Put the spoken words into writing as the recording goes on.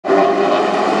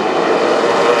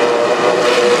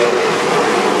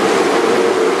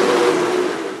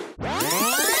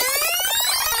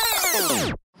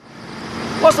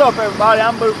What's up, everybody?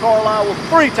 I'm Boo Carlisle with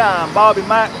three-time Bobby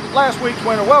Mack, last week's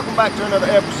winner. Welcome back to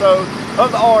another episode of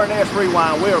the R&S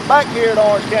Rewind. We are back here at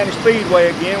Orange County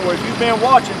Speedway again, where if you've been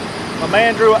watching, my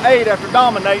man drew an 8 after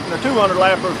dominating the 200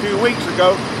 lapper a few weeks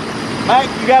ago. Mac,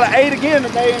 you got an 8 again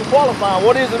today in qualifying.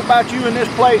 What is it about you in this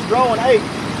place drawing 8?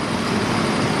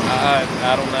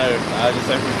 I don't know. I just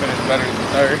hope we finish better than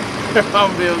third.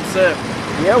 I'm gonna be upset.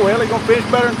 Yeah, well, he's gonna finish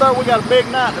better than third. We got a big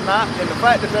night tonight, and the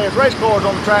fact that there's race cars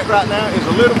on the track right now is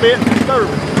a little bit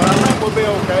disturbing, but I think we'll be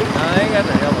okay. I ain't got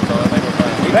the helmet on. I think we're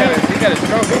fine. He got his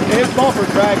trophy. His bumper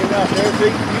dragging out there.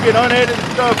 See, you get unedited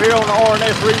stuff here on the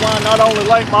R&S Rewind, not only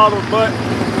late models, but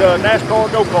the NASCAR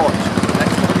go-karts.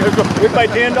 We pay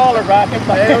 $10, right? I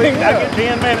get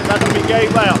 10 minutes, I can be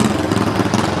gave out.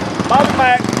 Bobby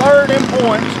Mack, third in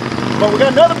points, but we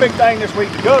got another big thing this week,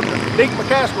 the governor, Deke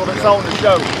McCaskill, that's on the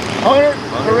show. 100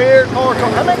 career car tour.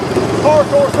 How many car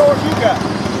tour stars you got?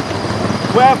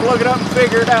 We'll have to look it up and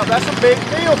figure it out. That's a big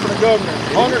deal for the governor.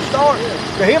 100 stars.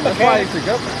 To him, mechanics. He's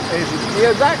the governor.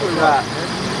 Yeah, exactly right.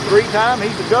 3-time,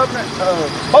 he's the governor.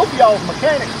 Both of y'all's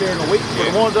mechanics during the week. For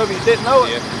the ones of you that didn't know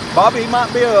it, Bobby, he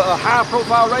might be a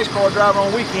high-profile race car driver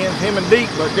on weekends, him and Deke,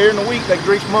 but during the week they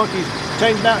grease monkeys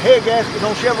changing out head gaskets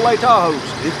on Chevrolet Tahoes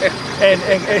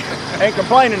and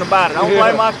complaining about it. I don't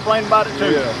blame I complain about it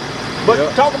too. But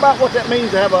talk about what that means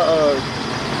to have a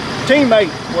teammate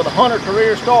with 100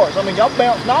 career starts. I mean, y'all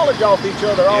bounce knowledge off each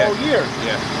other all year.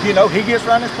 You know, he gets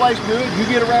around this place good, you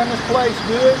get around this place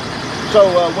good. So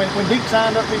when Deke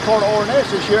signed up to be part of R&S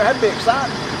this year, that'd be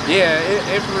exciting. Yeah,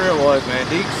 it for real was, man.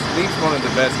 Deke's one of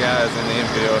the best guys in the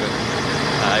infield, and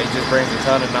he just brings a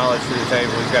ton of knowledge to the table.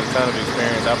 He's got a ton of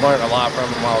experience. I've learned a lot from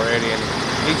him already, and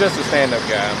he's just a stand-up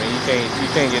guy. I mean, you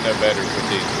can't get no better with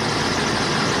Deke.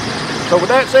 So with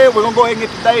that said, we're going to go ahead and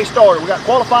get the day started. We got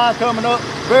qualifying coming up,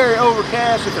 very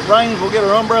overcast. If it rains, we'll get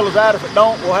our umbrellas out. If it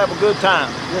don't, we'll have a good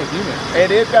time. Yeah, humid. And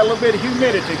it's got a little bit of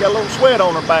humidity, got a little sweat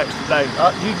on our backs today.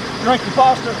 You drink your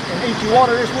pasta and eat your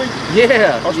water this week?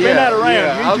 Yeah. Or spin that around.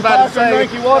 Yeah. You eat your pasta and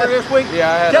drink your water this week?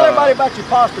 Yeah, Tell everybody about your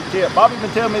pasta tip. Bobby's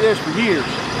been telling me this for years.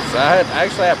 So I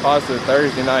actually had pasta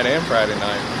Thursday night and Friday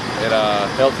night. It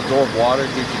helps absorb water,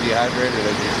 keeps you dehydrated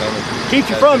as your stomach. Keeps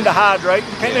you from dehydrating.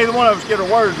 Can't neither one of us get our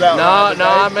words out. No,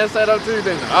 I messed that up too.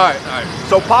 Then. All right.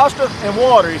 So pasta and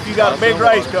water if you got a big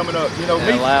race coming up. You know,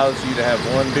 it allows you to have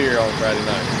 1 beer on Friday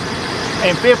night.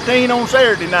 And 15 on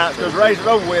Saturday nights, because the race is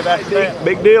over with after that.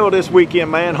 Big deal this weekend,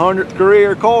 man. 100th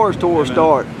career cars tour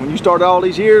start. When you started all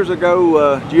these years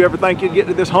ago, do you ever think you'd get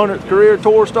to this 100th career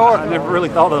tour start? I never really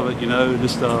thought of it, you know.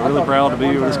 Just really proud to be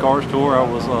with this cars tour. I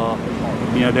was,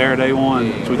 you know, there day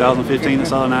one, 2015 at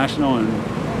Southern National,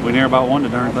 and we never about won the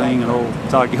darn thing. And old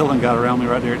Todd Gillen got around me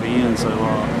right there at the end. So,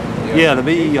 yeah, to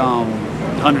be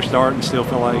 100 start and still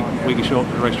feel like we can show up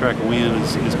to the racetrack and win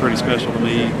is pretty special to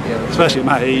me, especially at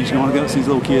my age. You want to go see these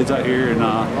little kids out here, and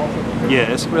yeah,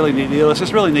 it's a really neat deal. It's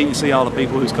just really neat to see all the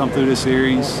people who's come through this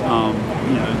series. You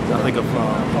know, I think of, you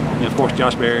know, of course,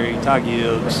 Josh Berry, Ty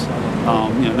Gibbs,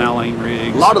 you know, now Lane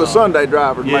Riggs. A lot of the Sunday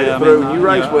drivers made it through, and you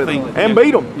raced with them and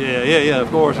beat them. Yeah, of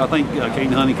course. I think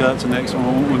Caden Honeycutt's the next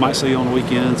one we might see on the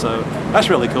weekend, so that's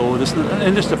really cool.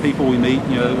 And just the people we meet,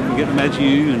 you know, we get to meet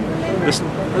you, and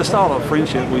just all the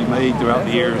friendship we've made throughout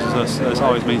the years, that's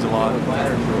always means a lot.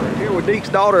 Here with Deke's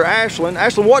daughter, Ashlyn.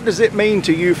 Ashlyn, what does it mean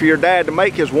to you for your dad to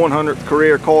make his 100th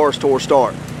career cars tour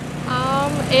start?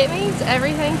 It means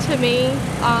everything to me.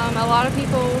 A lot of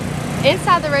people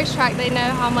inside the racetrack, they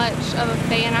know how much of a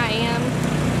fan I am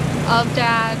of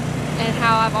Dad and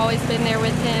how I've always been there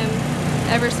with him.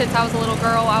 Ever since I was a little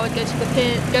girl, I would go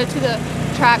to the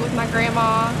track with my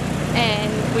grandma,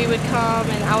 and we would come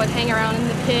and I would hang around in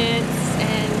the pits,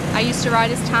 and I used to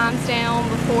write his times down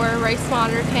before Race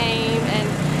Monitor came, and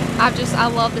I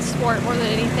love the sport more than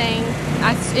anything.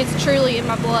 It's truly in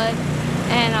my blood.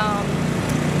 And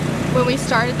when we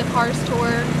started the cars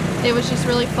tour, it was just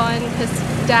really fun because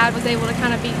Dad was able to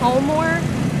kind of be home more.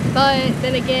 But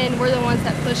then again, we're the ones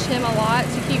that pushed him a lot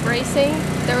to keep racing.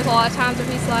 There was a lot of times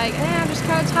where he's like, I'm just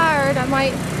kind of tired, I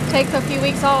might take a few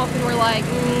weeks off, and we're like,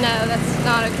 no, that's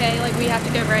not okay. Like, we have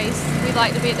to go race. We'd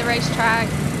like to be at the racetrack.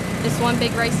 It's one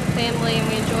big racing family, and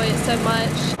we enjoy it so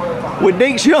much. With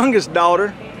Deke's youngest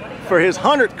daughter, for his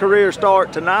 100th career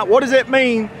start tonight, what does it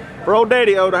mean for old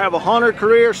Daddy-O to have 100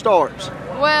 career starts?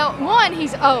 Well, one,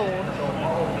 he's old.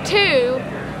 Two,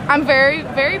 I'm very,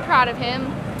 very proud of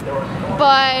him.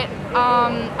 But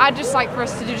I'd just like for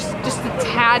us to do just a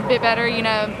tad bit better, you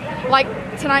know. Like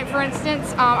tonight, for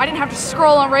instance, I didn't have to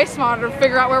scroll on Race Monitor to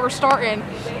figure out where we're starting.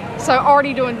 So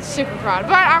already doing super proud.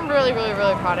 But I'm really, really,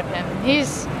 really proud of him.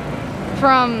 He's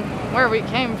from where we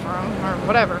came from, or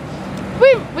whatever.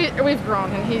 We've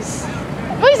grown, and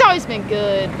Well, he's always been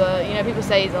good, but you know, people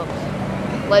say he's a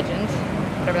legend,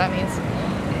 whatever that means.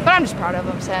 But I'm just proud of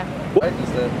him, so. Practice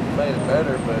that made it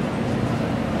better, but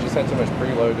just had too much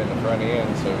preload in the front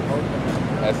end, so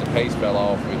as the pace fell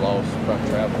off, we lost front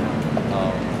travel.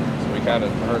 So we kind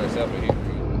of hurt ourselves with hickory.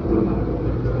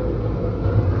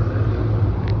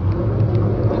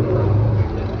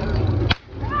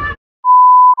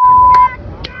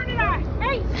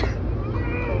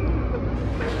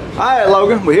 All right,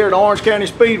 Logan, we're here at Orange County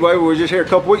Speedway. We were just here a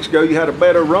couple weeks ago. You had a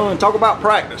better run. Talk about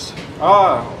practice.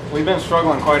 We've been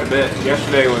struggling quite a bit.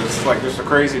 Yesterday was like just a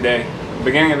crazy day.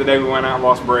 Beginning of the day, we went out and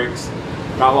lost brakes.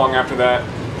 Not long after that,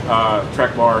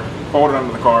 track bar folded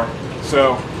under the car.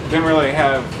 So didn't really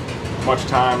have much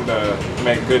time to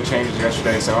make good changes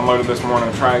yesterday. So unloaded this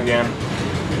morning to try again.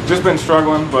 Just been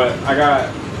struggling, but I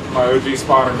got my OG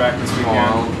spotter back this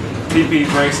weekend.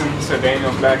 TP's racing, so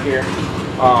Daniel's back here.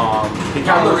 He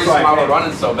kind of looks like why we're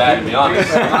running so bad, to be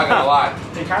honest. I'm not gonna lie.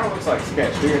 He kind of looks like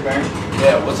Sketch. Do your thing.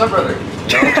 Yeah, what's up, brother?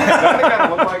 Doesn't he kind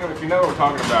of look like him? If you know what we're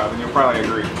talking about, then you'll probably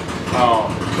agree.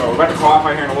 So we're about to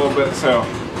qualify here in a little bit, so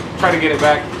try to get it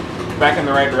back in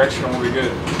the right direction and we'll be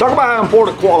good. Talk about how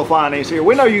important qualifying is here.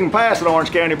 We know you can pass at Orange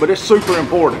County, but it's super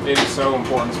important. It is so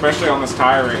important, especially on this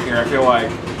tire right here. I feel like,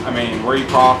 I mean, where you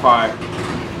qualify,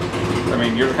 I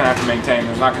mean, you're gonna have to maintain.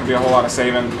 There's not gonna be a whole lot of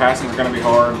saving. Passing is gonna be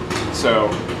hard, so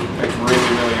it's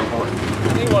really, really important.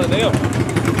 I need one of them.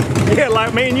 Yeah,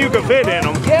 like me and you could fit in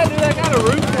them. Yeah, dude, I got a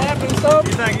roof flap and stuff.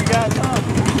 You think you got some?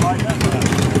 Like that?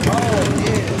 Oh,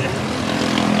 yeah.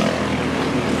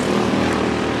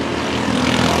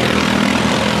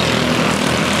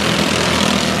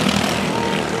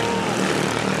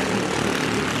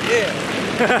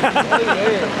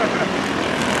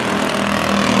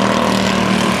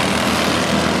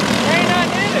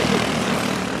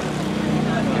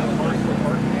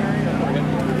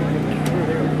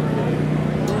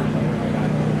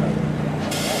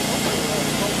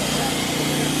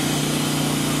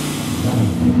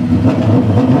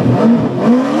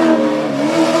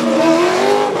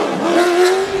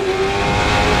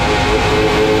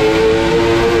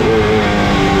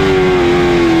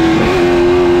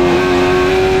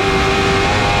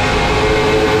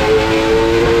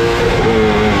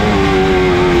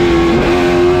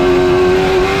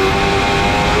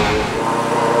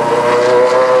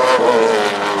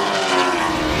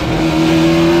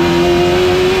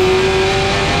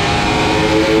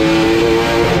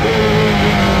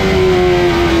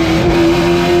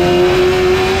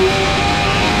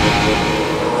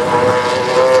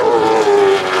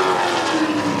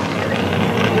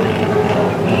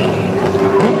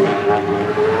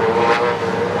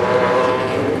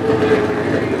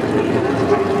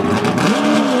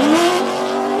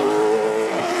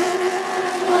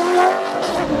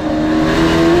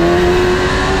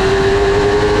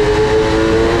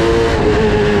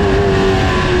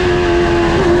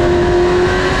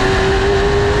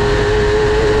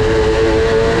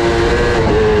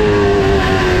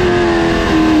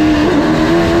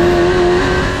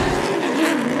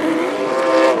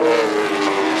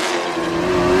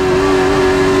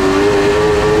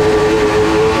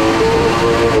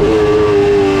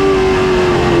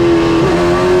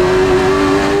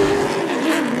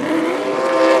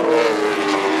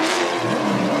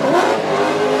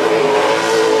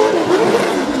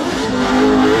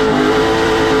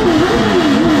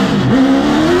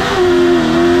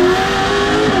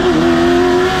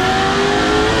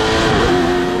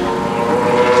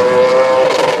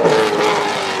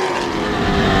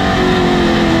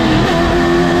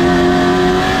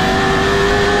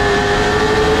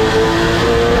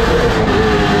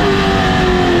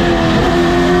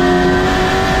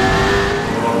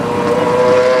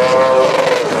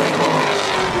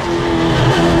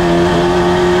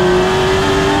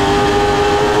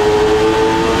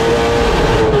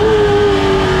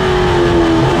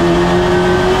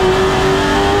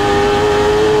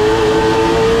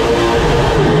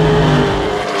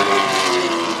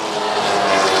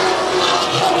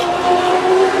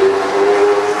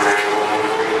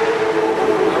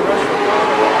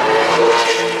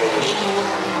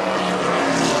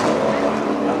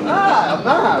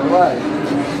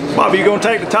 Bobby, you gonna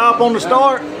take the top on the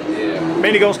start? Yeah.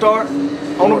 Minnie gonna start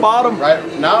on the bottom? Right?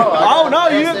 No. Oh, no,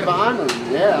 you stay behind them.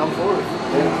 Yeah, I'm for it.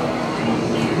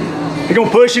 Yeah. He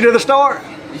gonna push you to the start?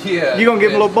 Yeah. You gonna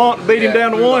give him a little bump to beat him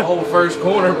down to through one? The whole first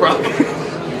corner, probably.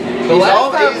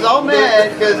 He's all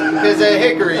mad because of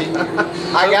Hickory.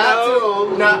 I got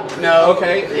to him. No.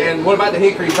 Okay. And what about the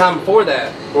Hickory time before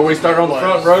that, where we started on the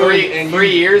front row?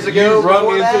 Three years ago. You rung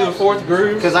into the fourth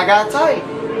groove. Because I got tight.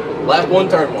 Lap 1,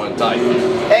 turn 1, tight.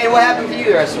 Hey, what happened to you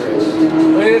the rest of the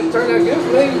race? It turned out good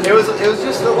for me. It was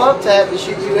just a love tap to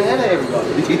shoot you ahead of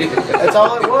everybody. That's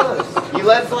all it was. You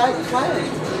led flag to flag.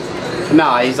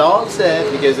 Nah, he's all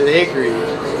upset because of Hickory.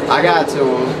 I got to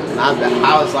him, and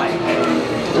I was like,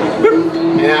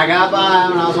 and I got by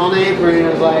him, and I was on the apron, and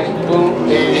it was like, boom,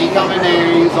 and he come in there,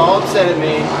 and he was all upset at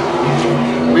me.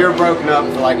 We were broken up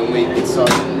for like a week, so.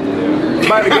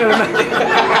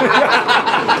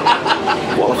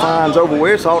 Qualifying's over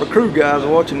with, so all the crew guys are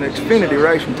watching the Xfinity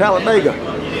race from Talladega.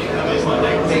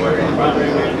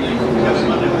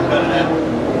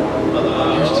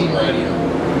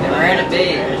 We're in a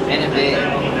big,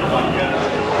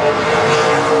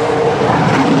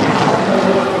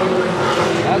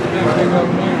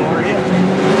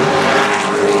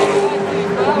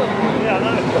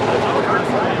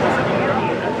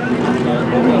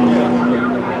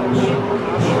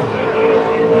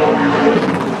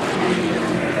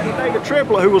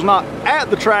 Triplet, who was not at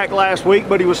the track last week,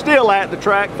 but he was still at the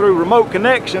track through remote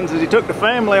connections as he took the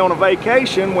family on a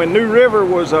vacation. When New River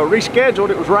was rescheduled,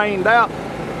 it was rained out.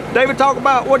 David, talk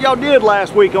about what y'all did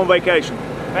last week on vacation.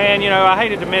 Man, you know, I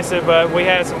hated to miss it, but we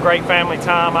had some great family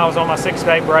time. I was on my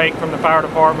 6-day break from the fire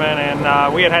department,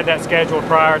 and we had that scheduled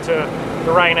prior to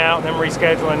the rain out and then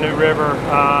rescheduling New River.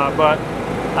 But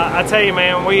I tell you,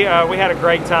 man, we had a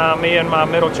great time. Me and my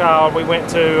middle child, we went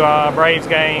to Braves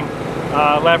game.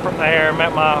 Left from there,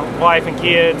 met my wife and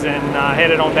kids, and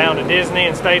headed on down to Disney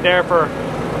and stayed there for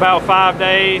about 5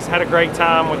 days. Had a great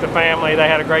time with the family. They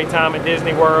had a great time at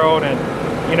Disney World, and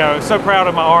you know, so proud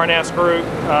of my R&S group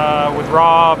with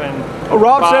Rob and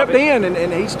Rob Bobby. stepped in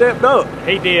and he stepped up.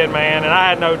 He did, man, and I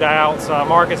had no doubts.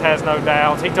 Marcus has no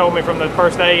doubts. He told me from the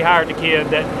first day he hired the kid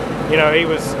that, you know, he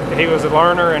was a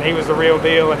learner and he was the real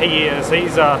deal, and he is.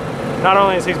 He's not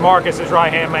only is he Marcus's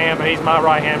right-hand man, but he's my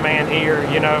right-hand man here.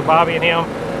 You know, Bobby and him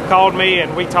called me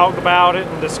and we talked about it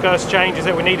and discussed changes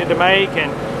that we needed to make,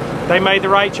 and they made the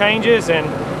right changes. And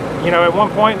you know, at one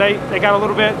point they got a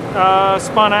little bit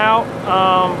spun out,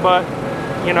 but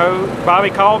you know,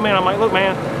 Bobby called me and I'm like, look,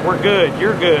 man, we're good.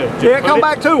 You're good. Just come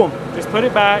back to him. Just put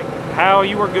it back how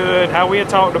you were good, how we had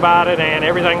talked about it, and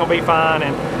everything will be fine.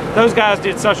 And those guys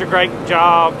did such a great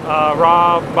job.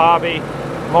 Rob, Bobby,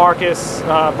 Marcus,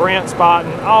 Brent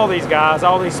Spotton, all these guys,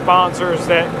 all these sponsors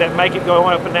that make it go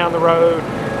up and down the road.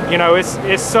 You know,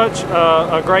 it's such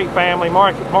a great family.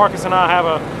 Marcus and I have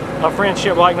a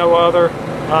friendship like no other.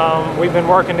 We've been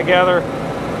working together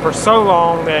for so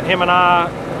long that him and I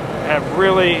have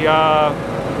really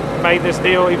made this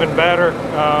deal even better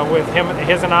with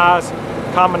his and I's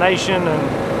combination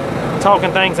and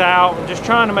talking things out and just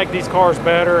trying to make these cars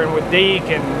better. And with Deke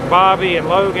and Bobby and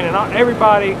Logan and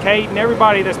everybody, Kate and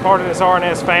everybody that's part of this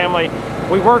R&S family,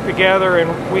 we work together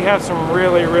and we have some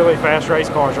really, really fast race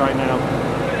cars right now.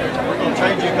 We're going to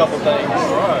change you a couple things.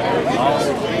 All right.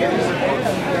 Awesome.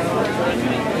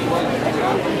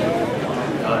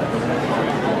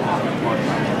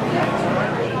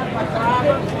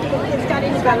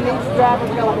 He's got a new driver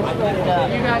going to split it up.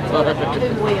 You got 2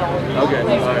 wheels. Okay.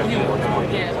 All right. You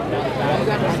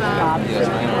got the sign.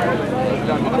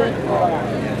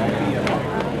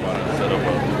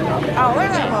 Oh,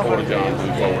 where's that over there?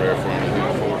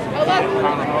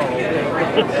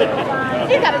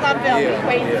 He's got his own film.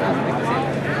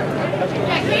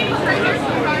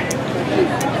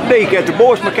 Deke, at the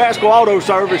Boyce McCaskill Auto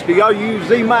Service, do y'all use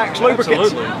Z-Max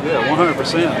lubricants? Absolutely, yeah,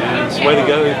 100%, man. It's the way to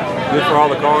go. Good for all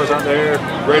the cars out there.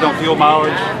 Great on fuel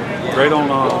mileage. Great on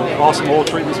awesome oil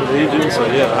treatments with the engine. So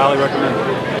yeah, highly recommend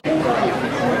it.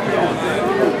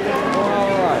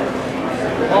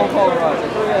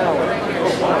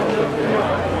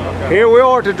 Here we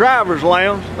are at the driver's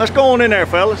lounge. Let's go on in there,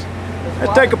 fellas.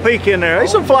 Let's take a peek in there.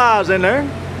 There's some flies in there.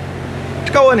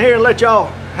 Let's go in here and let y'all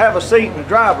have a seat in the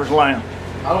driver's lounge.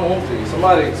 I don't want to.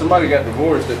 Somebody got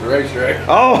divorced at the racetrack.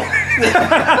 Oh!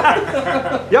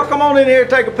 Y'all come on in here and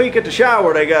take a peek at the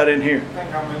shower they got in here.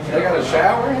 They got a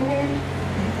shower in here?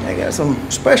 They got some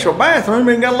special bathroom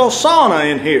and got a little sauna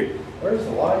in here. Where's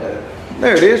the light at?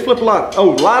 There it is. Flip the light.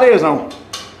 Oh, the light is on.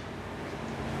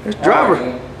 There's driver.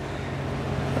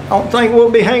 I don't think we'll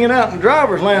be hanging out in the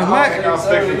driver's lounge, Mac.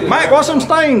 Mac, what's some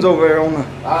stains over there on the...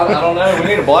 I don't know. We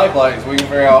need a black light so we can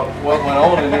figure out what went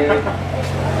on in here.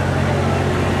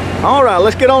 All right,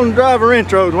 let's get on the driver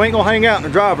intros. We ain't gonna hang out in the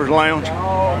driver's lounge. No,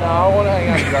 I want to hang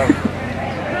out in the driver's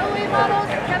lounge.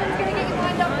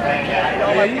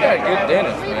 Yeah, you got a good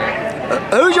dentist,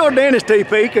 man. Who's your dentist,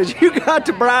 TP? Because you got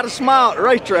the brightest smile at the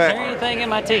racetrack. Is there anything in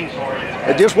my teeth?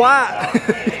 Just white.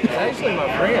 It's actually my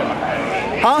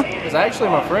friend. Huh? It's actually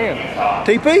my friend.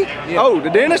 TP? Yeah. Oh, the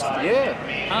dentist? Yeah.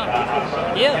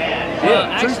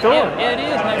 Yeah. True story. Yeah, it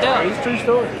is, no doubt. It's a true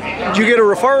story. Did you get a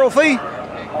referral fee?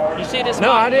 You see this?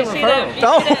 No, I didn't refer him.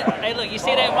 Hey, look, you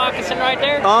see that moccasin right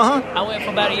there? Uh-huh. I went for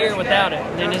about a year without it.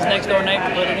 Then his next door neighbor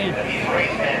put it in.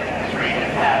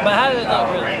 But how did it look,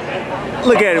 really?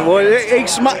 Look at him, boy.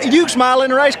 You can smile in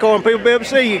the race car and people be able to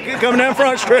see you coming down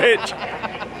front stretch.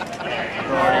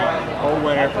 Whole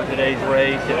winner for today's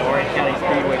race at Orange County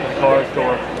Speedway for the car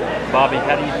store. Bobby,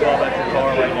 how do you feel about your car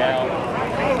right now?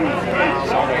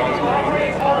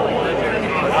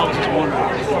 I was just wondering.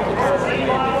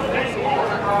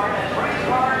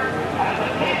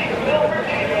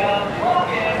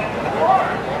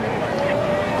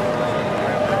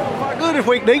 Good if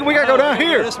we gotta go down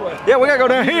here. Yeah, we gotta go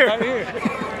down here.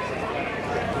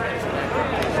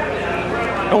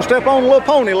 Don't step on the little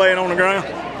pony laying on the ground.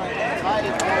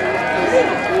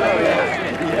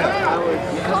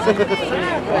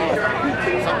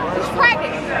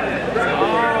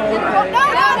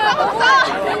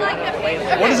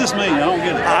 What does this mean? I don't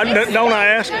get it. Don't I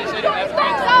ask?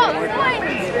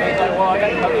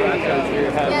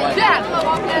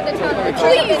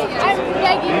 Please, I'm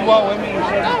begging. You walk with me?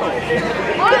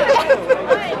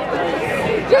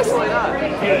 Just one though,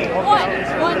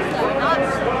 not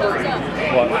those up.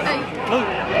 What?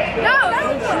 No.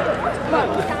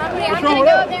 I'm gonna go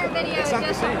up there and video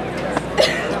just.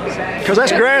 Because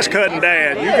that's grass cutting,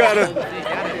 Dad. You gotta.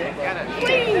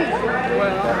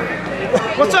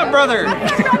 What's up, brother?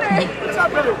 What's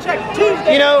up, brother? Check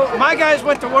Tuesday. You know, my guys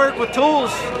went to work with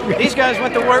tools. These guys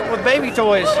went to work with baby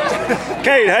toys.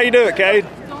 Cade, how you doing, Cade?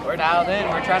 We're dialed in.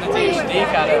 We're trying to teach Deke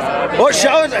how to. What?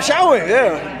 Show him,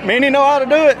 yeah. Minnie know how to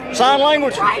do it. Sign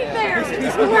language. Right there.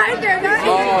 Right there.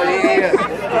 Oh, yeah.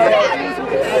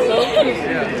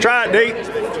 Try it, Deke.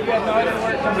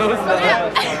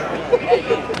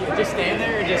 Just stand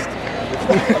there or just.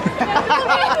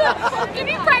 Can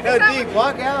you practice that? Deke,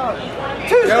 walk out.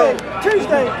 Tuesday.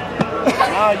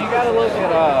 You gotta look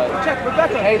at Check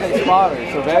Rebecca. Hayden Spotter,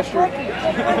 Sylvester.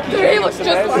 He looks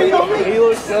just like He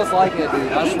looks just like it,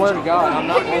 dude. I swear to God, I'm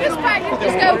not. Can you just practice?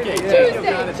 Just go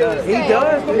Tuesday. He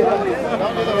does, dude.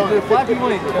 Do flappy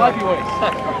wings, flappy wings.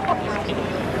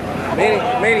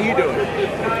 Manny, you do it.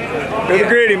 Do the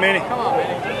gritty, Minnie. Come on,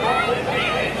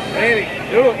 Manny,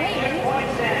 do it.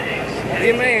 Be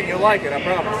a man, you'll like it, I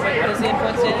promise. What is the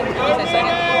input setting?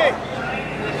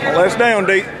 Well, let us down,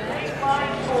 Deke.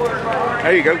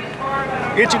 There you go.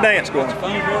 Get your dance going. He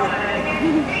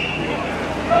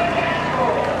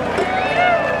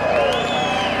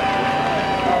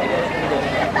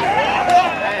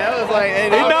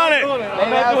done it.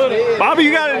 Bobby,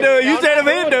 you gotta do it. You said if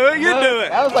he'd do it, you'd do it.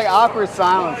 That was like awkward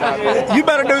silence out there. You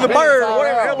better do the bird or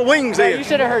whatever the hell the wings You is.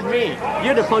 should have heard me. You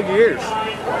had to plug your ears.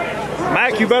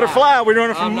 Mac, you better fly. We're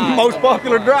running from most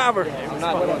popular driver.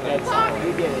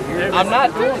 I'm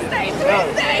not doing it.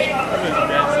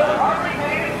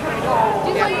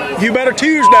 You better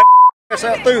Tuesday ass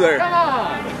out through there. Come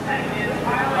on.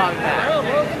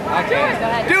 I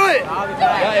can't. Do it.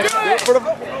 Do it for the.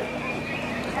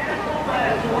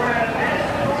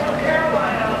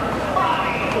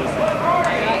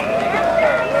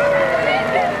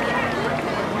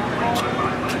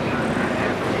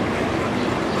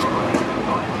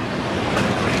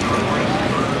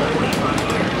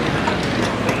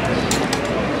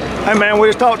 Hey man, we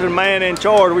just talked to the man in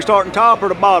charge. Are we starting top or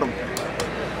the bottom?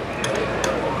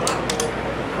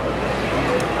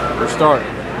 We're starting.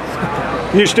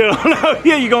 You still don't know?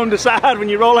 Yeah, you gonna decide when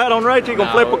you roll out on race, you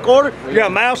gonna flip a quarter? You got a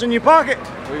mouse in your pocket?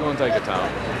 We're gonna take the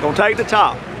top. Gonna take the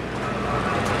top.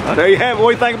 There you have it.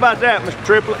 What do you think about that, Mr.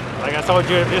 Triplett? Like I told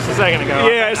you just a second ago.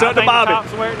 Yeah, it's up to Bobby. I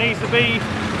think the top's where it needs to be.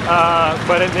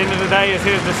 But at the end of the day, it's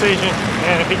his decision.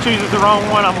 And if he chooses the wrong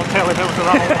one, I'm gonna tell him it was the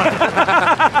wrong one.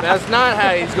 That's not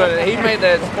how he's gonna. He made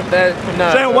that.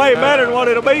 No. Sound way better than what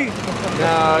it'll be.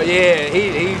 No, yeah,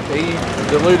 he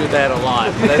diluted that a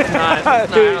lot. That's not.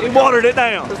 That's Dude, he watered it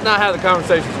down. That's not how the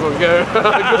conversation's gonna go.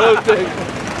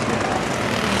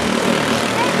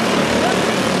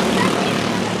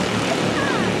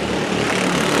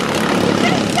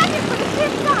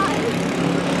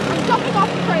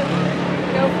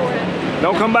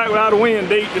 Don't come back without a win,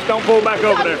 Deke. Just don't pull back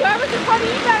over there. Whoever's in front of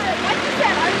you better, like you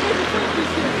said, I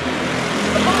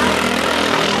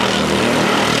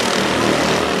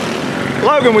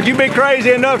Logan, would you be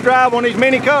crazy enough to drive one of these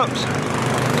mini cups?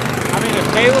 I mean, if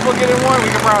Caleb will get in one, we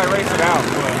can probably race it out.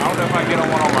 But I don't know if I can get on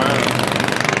one on my own.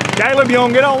 Caleb, you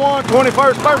gonna get on one?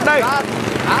 21st birthday?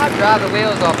 I'd drive the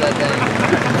wheels off that thing.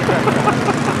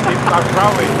 I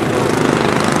probably.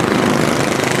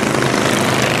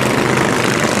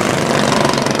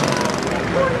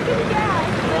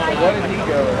 What did he go?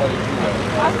 What did he go?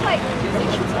 I was like,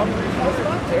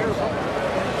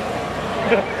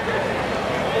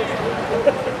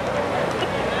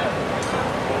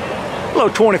 Hello,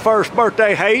 21st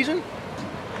birthday hazing.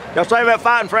 Y'all save that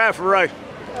fighting for after the race.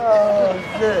 Oh,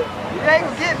 shit. You ain't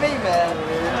gonna get me, man.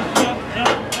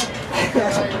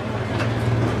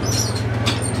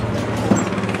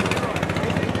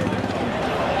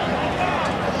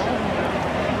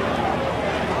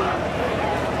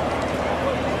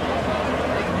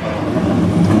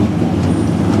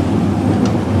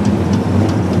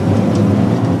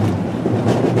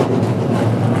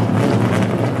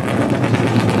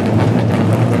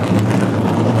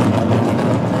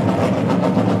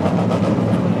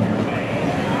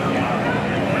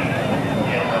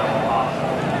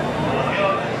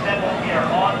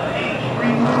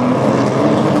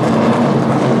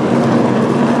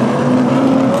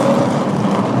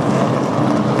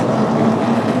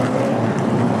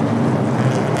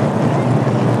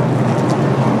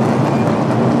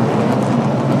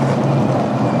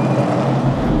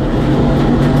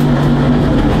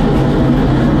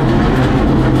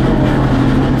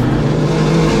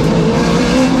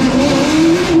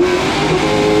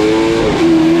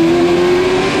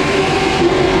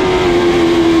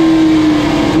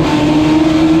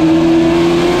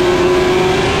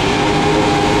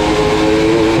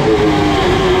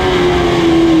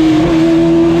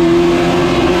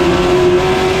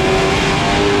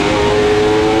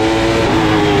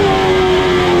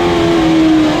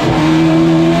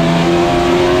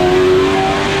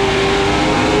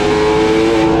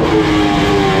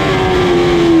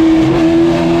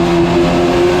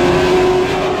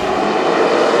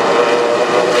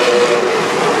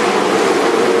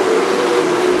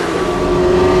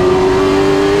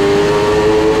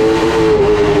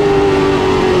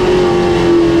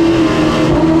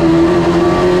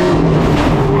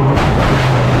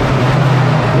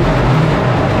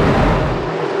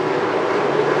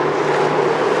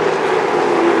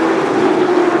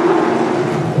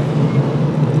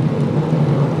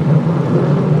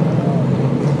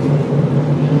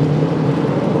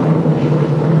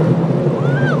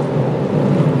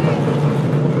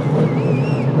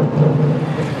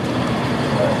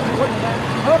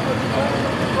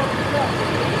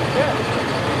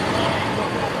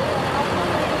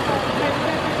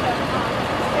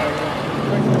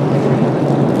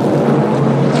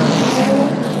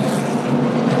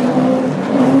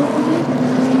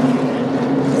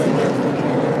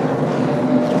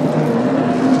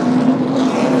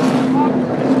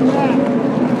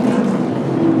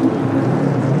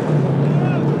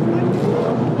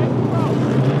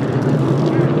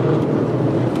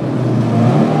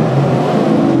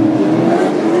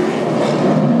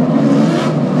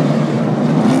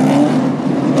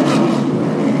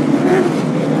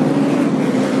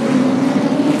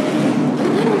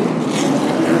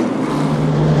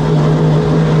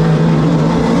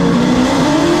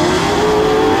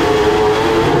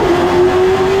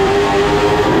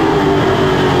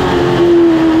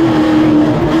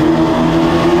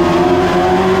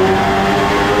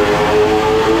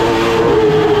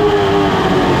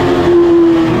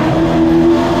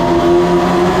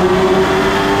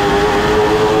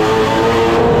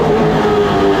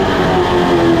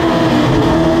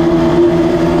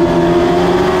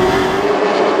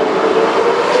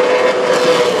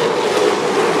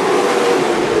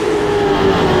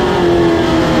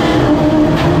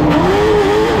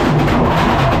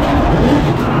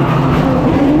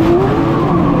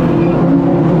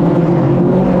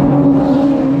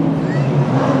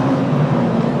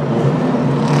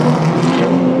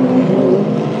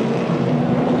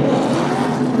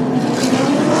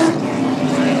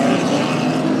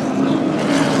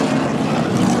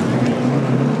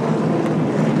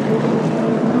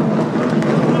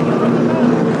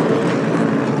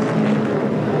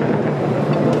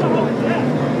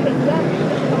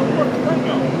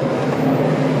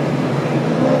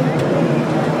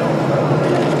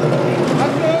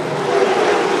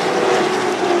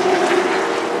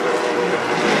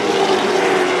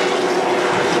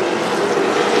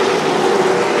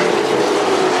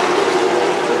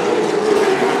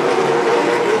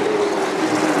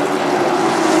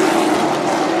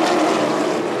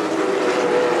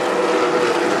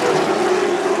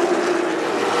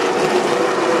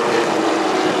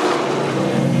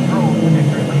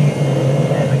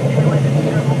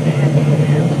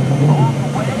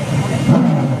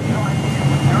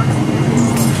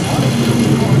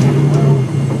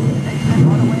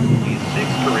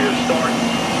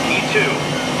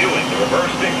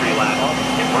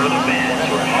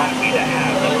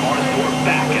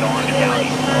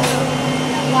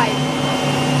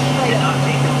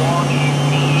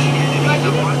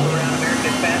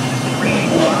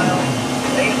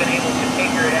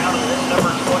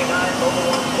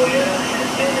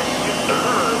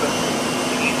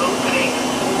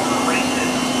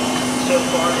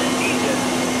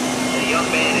 young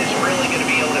man is really going to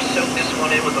be able to soak this one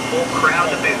in with a full crowd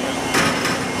to boot.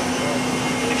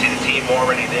 You see the team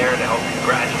already there to help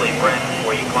congratulate Brent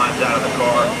before he climbs out of the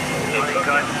car.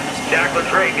 Cut. Jacqueline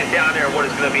Drake is down there what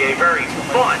is going to be a very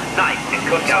fun night in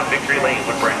Cookout Victory Lane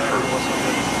with Brent Cruz.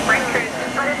 Brent Cruz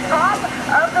is at the top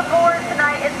of the board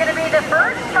tonight. It's going to be the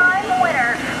first time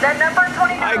winner, the number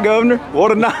 29. Hey, Governor,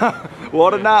 what a night.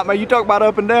 What a night, man. You talk about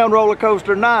up and down roller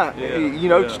coaster night. Yeah, you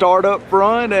know, start up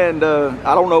front, and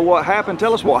I don't know what happened.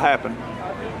 Tell us what happened.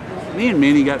 Me and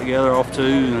Minnie got together off 2,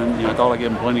 and I thought I'd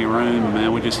give him plenty of room, and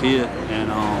man, we just hit and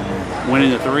went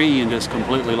into 3 and just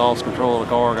completely lost control of the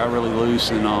car, got really loose,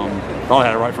 and thought I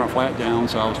had a right front flat down,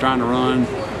 so I was trying to run,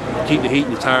 keep the heat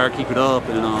in the tire, keep it up,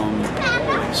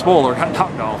 and spoiler got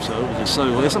knocked off, so it was just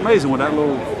so, it's amazing with that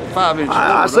little 5-inch.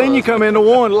 I seen you come into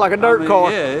one like a dirt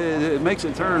car. Yeah, it makes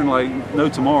it turn like no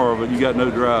tomorrow, but you got no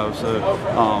drive, so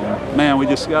man, we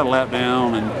just got a lap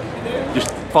down and just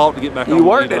fought to get back on. You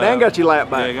worked it and got your lap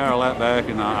back. Yeah, got our lap back,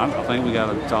 and I think we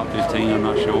got a top 15, I'm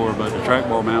not sure, but the track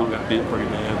bar mount got bent pretty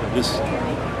bad. But this,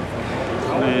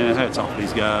 man, hats off to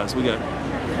these guys. We got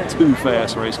 2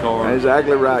 fast race cars.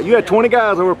 Exactly right. You had 20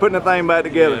 guys that were putting the thing back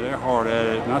together. Yeah, they're hard at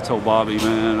it. And I told Bobby,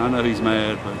 man, I know he's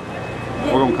mad, but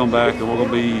we're going to come back and we're going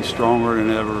to be stronger than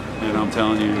ever. And I'm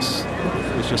telling you, it's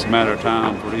just a matter of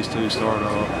time for these 2 to start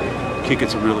kicking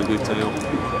some really good tail.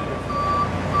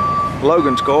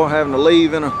 Logan's car having to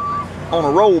leave on a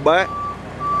rollback.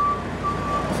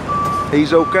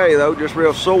 He's okay though, just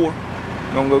real sore.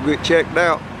 Gonna go get checked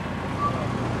out.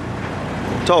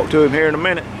 We'll talk to him here in a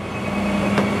minute.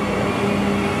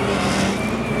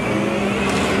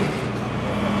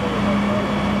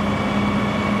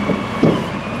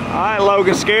 All right,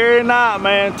 Logan, scary night,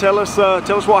 man. Tell us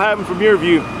what happened from your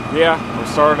view. Yeah, we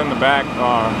started in the back.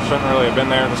 Shouldn't really have been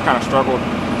there. Just kind of struggled.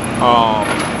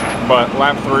 But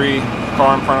lap 3,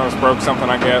 car in front of us broke something,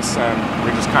 I guess, and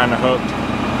we just kind of hooked.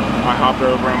 I hopped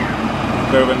over him,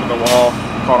 dove into the wall,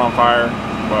 caught on fire.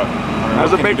 But that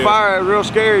was a big fire, real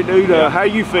scary, dude. Yeah. How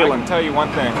you feeling? I can tell you one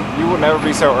thing: you will never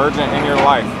be so urgent in your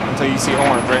life until you see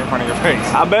orange right in front of your face.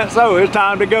 I bet so. It's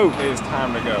time to go. It is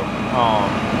time to go.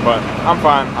 But I'm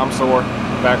fine. I'm sore.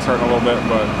 Back's hurting a little bit,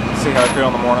 but see how I feel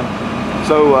in the morning.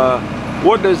 So,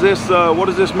 what does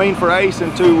this mean for Ace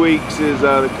in 2 weeks? Is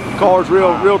the car's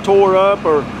real tore up,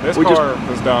 or this car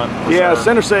is done? Yeah, sure.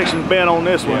 Center section's been on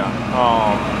this one.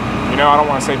 Yeah. You know, I don't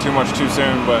want to say too much too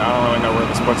soon, but I don't really know where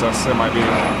this puts us. It might be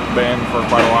the end for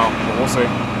quite a while, but we'll see.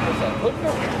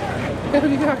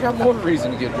 You got more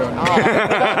reason to get drunk. What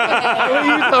are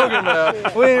you talking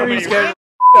about? We ain't rescheduled.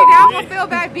 Now I'm gonna feel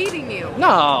bad beating you. No,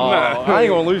 I ain't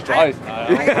gonna lose twice.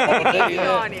 I'm gonna beat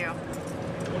on you.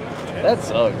 That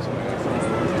sucks.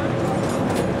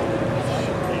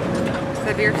 Is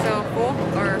the beer still full,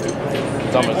 or?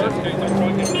 It's almost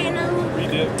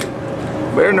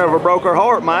Bear never broke her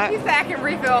heart, Mike. He's back and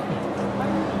refill.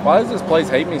 Why does this place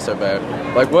hate me so bad?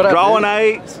 Like what? Drawing I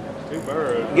eights,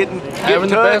 getting having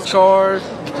the best cars.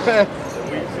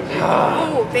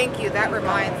 Oh, thank you. That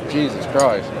reminds me. Jesus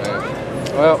Christ, man.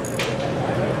 Well,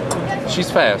 she's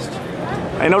fast.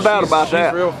 Ain't no doubt about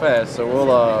that. She's real fast, so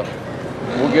we'll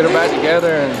get her back together.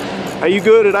 And are you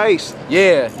good at Ace?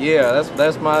 Yeah.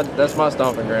 That's my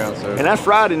stomping ground. So. And that's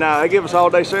Friday night. They give us all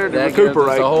day Saturday to recuperate.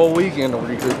 Gives us a whole weekend to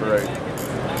recuperate.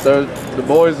 So the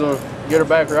boys will get her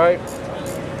back right.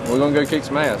 We're gonna go kick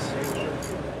some ass.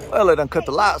 Well, they done cut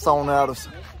the lights on out of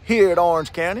here at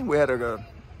Orange County. We had a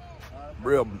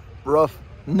real rough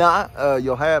night.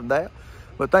 You'll have that.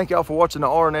 But thank y'all for watching the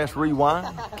R&S Rewind.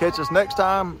 Catch us next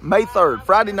time, May 3rd,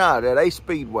 Friday night at Ace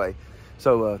Speedway.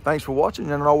 So thanks for watching.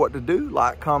 You know what to do.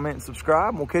 Like, comment, and subscribe.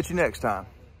 And we'll catch you next time.